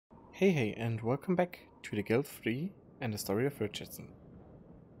Hey, and welcome back to the Guild 3 and the story of Richardson.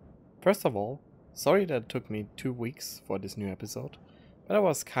 First of all, sorry that it took me 2 weeks for this new episode, but I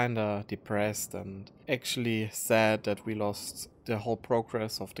was kinda depressed and actually sad that we lost the whole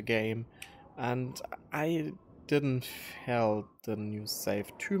progress of the game, and I didn't feel the new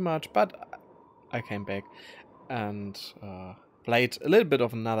save too much, but I came back and played a little bit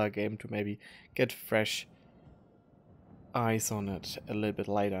of another game to maybe get fresh eyes on it a little bit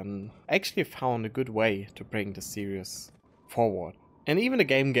later, and actually found a good way to bring the series forward. And even the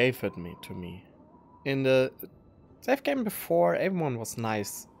game gave it to me. In the save game before, everyone was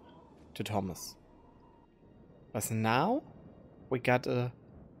nice to Thomas. But now we got the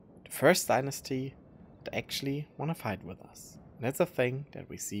first dynasty that actually wanna fight with us. And that's a thing that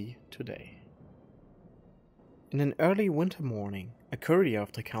we see today. In an early winter morning, a courier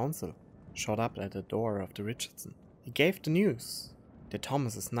of the council showed up at the door of the Richardson. He gave the news that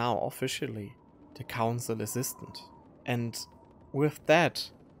Thomas is now officially the council assistant, and with that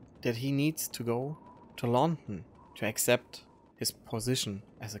he needs to go to London to accept his position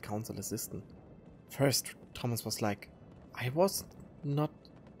as a council assistant. First, Thomas was like, I was not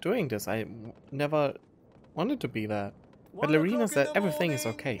doing this, I never wanted to be that. But Larina said everything is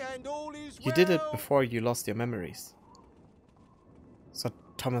okay. You did it before you lost your memories. So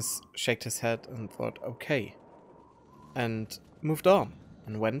Thomas shook his head and thought, okay, and moved on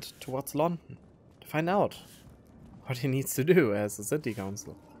and went towards London to find out what he needs to do as a city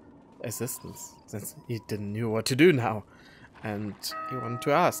council assistant, since he didn't know what to do now, and he wanted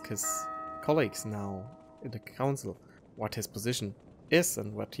to ask his colleagues now in the council what his position is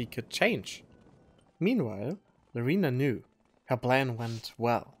and what he could change. Meanwhile, Larina knew her plan went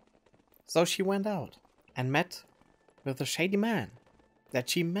well, so she went out and met with a shady man that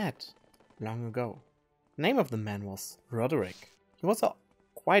she met long ago. The name of the man was Roderick. He was a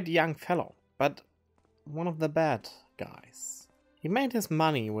quite young fellow, but one of the bad guys. He made his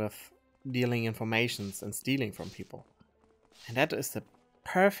money with dealing informations and stealing from people. And that is the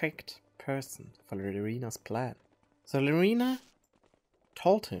perfect person for Larina's plan. So Larina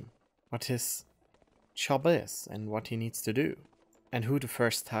told him what his job is and what he needs to do, and who the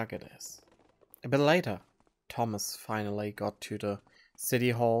first target is. A bit later, Thomas finally got to the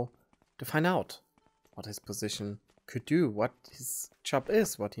city hall to find out what his position could do, what his job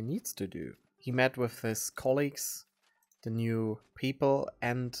is, what he needs to do. He met with his colleagues, the new people,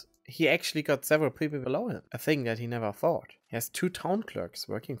 and he actually got several people below him, a thing that he never thought. He has 2 town clerks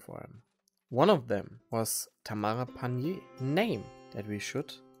working for him. One of them was Pannier, a name that we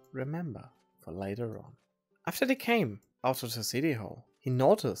should remember for later on. After they came out of the city hall, he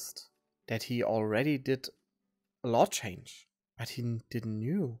noticed that he already did a law change, but he didn't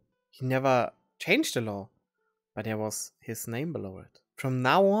know. He never changed the law, but there was his name below it. From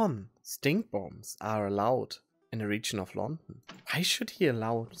now on, stink bombs are allowed in the region of London. Why should he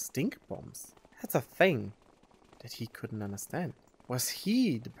allow stink bombs? That's a thing that he couldn't understand. Was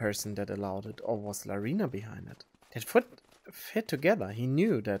he the person that allowed it, or was Larina behind it? That fit together. He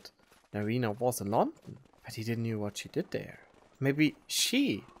knew that Larina was in London, but he didn't know what she did there. Maybe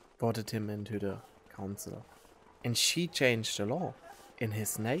she voted him into the council, and she changed the law in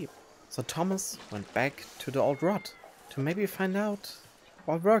his name. So Thomas went back to the old rod to maybe find out,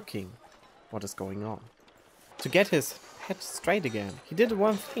 while working, what is going on. To get his head straight again, he did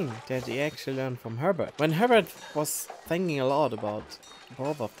one thing that he actually learned from Herbert. When Herbert was thinking a lot about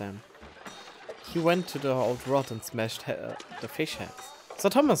both of them, he went to the old rod and smashed the fish heads. So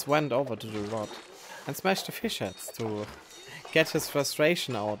Thomas went over to the rod and smashed the fish heads to get his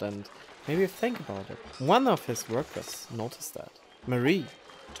frustration out and maybe think about it. One of his workers noticed that. Marie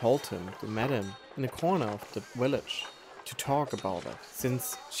told him to meet him in the corner of the village to talk about it,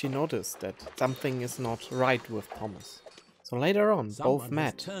 since she noticed that something is not right with Thomas. So later on, both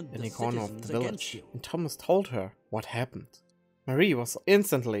met in the corner of the village, and Thomas told her what happened. Marie was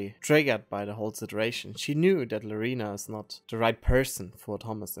instantly triggered by the whole situation. She knew that Larina is not the right person for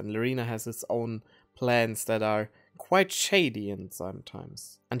Thomas, and Larina has its own plans that are quite shady in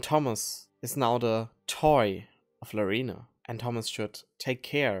sometimes. And Thomas is now the toy of Larina, and Thomas should take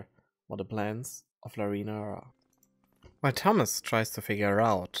care what the plans of Larina are. While Thomas tries to figure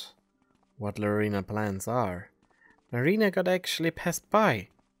out what Larina's plans are, Larina got actually passed by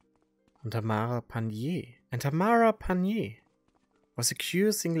on Tamara Pannier, and Tamara Pannier was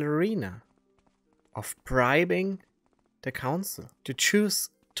accusing Larina of bribing the council to choose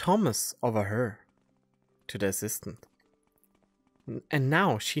Thomas over her to the assistant. And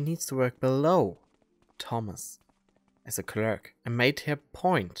now she needs to work below Thomas as a clerk, and made her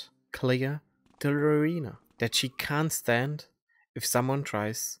point clear to Larina that she can't stand if someone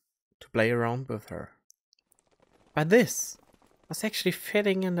tries to play around with her. But this was actually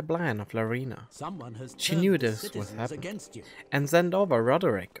fitting in the plan of Larina. She knew this would happen and sent over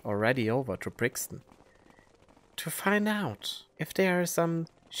Roderick already over to Brixton to find out if there is some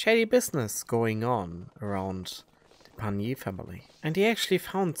shady business going on around the Pannier family. And he actually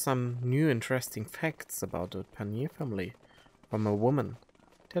found some new interesting facts about the Pannier family from a woman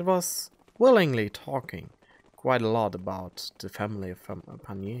that was willingly talking quite a lot about the family of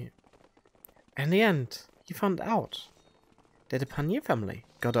Pannier. In the end, he found out that the Pannier family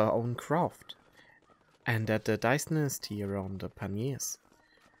got their own craft, and that the dynasty around the Panniers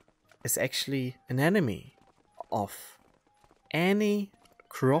is actually an enemy of any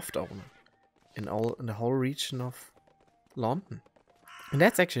craft owner in the whole region of London. And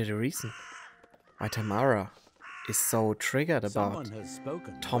that's actually the reason why Tamara is so triggered about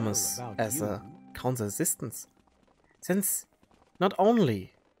Thomas as a council assistant, since not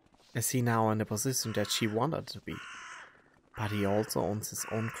only is he now in the position that she wanted to be, but he also owns his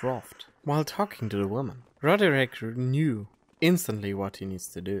own craft. While talking to the woman, Roderick knew instantly what he needs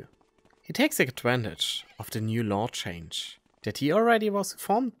to do. He takes advantage of the new law change that he already was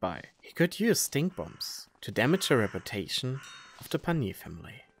informed by. He could use stink bombs to damage the reputation of the Pannier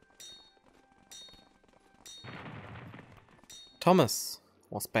family. Thomas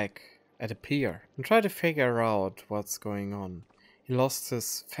was back at the pier and tried to figure out what's going on. He lost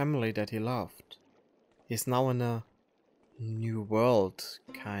his family that he loved. He's now in a new world,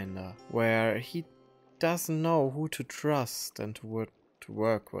 kinda, where he doesn't know who to trust and to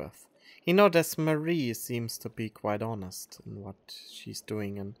work with. He noticed Marie seems to be quite honest in what she's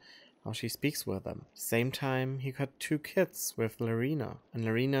doing and how she speaks with them. At the same time, he got 2 kids with Larina, and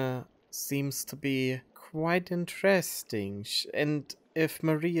Larina seems to be quite interesting. And if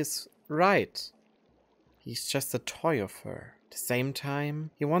Marie is right, he's just a toy of her. At the same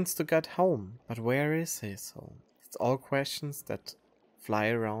time, he wants to get home, but where is his home? It's all questions that fly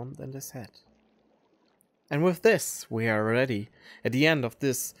around in his head. And with this, we are already at the end of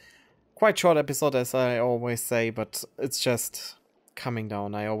this quite short episode, as I always say, but it's just coming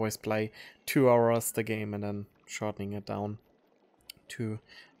down. I always play 2 hours the game and then shortening it down to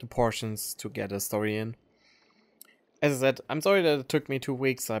the portions to get a story in. As I said, I'm sorry that it took me 2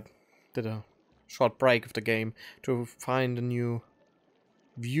 weeks. I did a short break of the game to find a new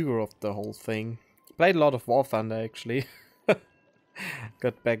view of the whole thing. Played a lot of War Thunder actually.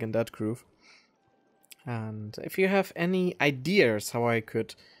 Got back in that groove. And if you have any ideas how I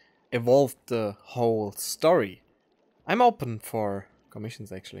could evolve the whole story, I'm open for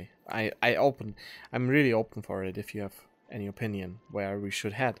commissions actually. I'm really open for it if you have any opinion where we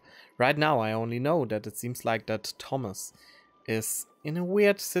should head. Right now I only know that it seems like that Thomas is in a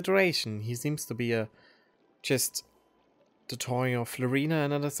weird situation. He seems to be just the toy of Larina,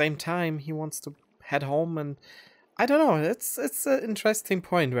 and at the same time he wants to head home, and I don't know, it's an interesting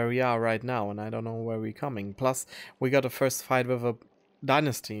point where we are right now, and I don't know where we're coming. Plus we got a first fight with a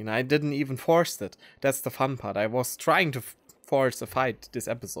dynasty and I didn't even force it. That's the fun part. I was trying to force a fight this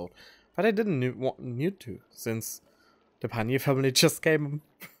episode, but I didn't need to, since the Pannier family just came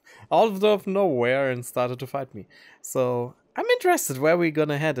out of nowhere and started to fight me. So I'm interested where we're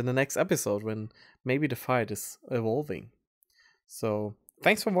gonna head in the next episode, when maybe the fight is evolving. So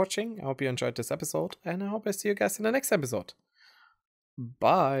thanks for watching. I hope you enjoyed this episode, and I hope I see you guys in the next episode.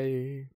 Bye.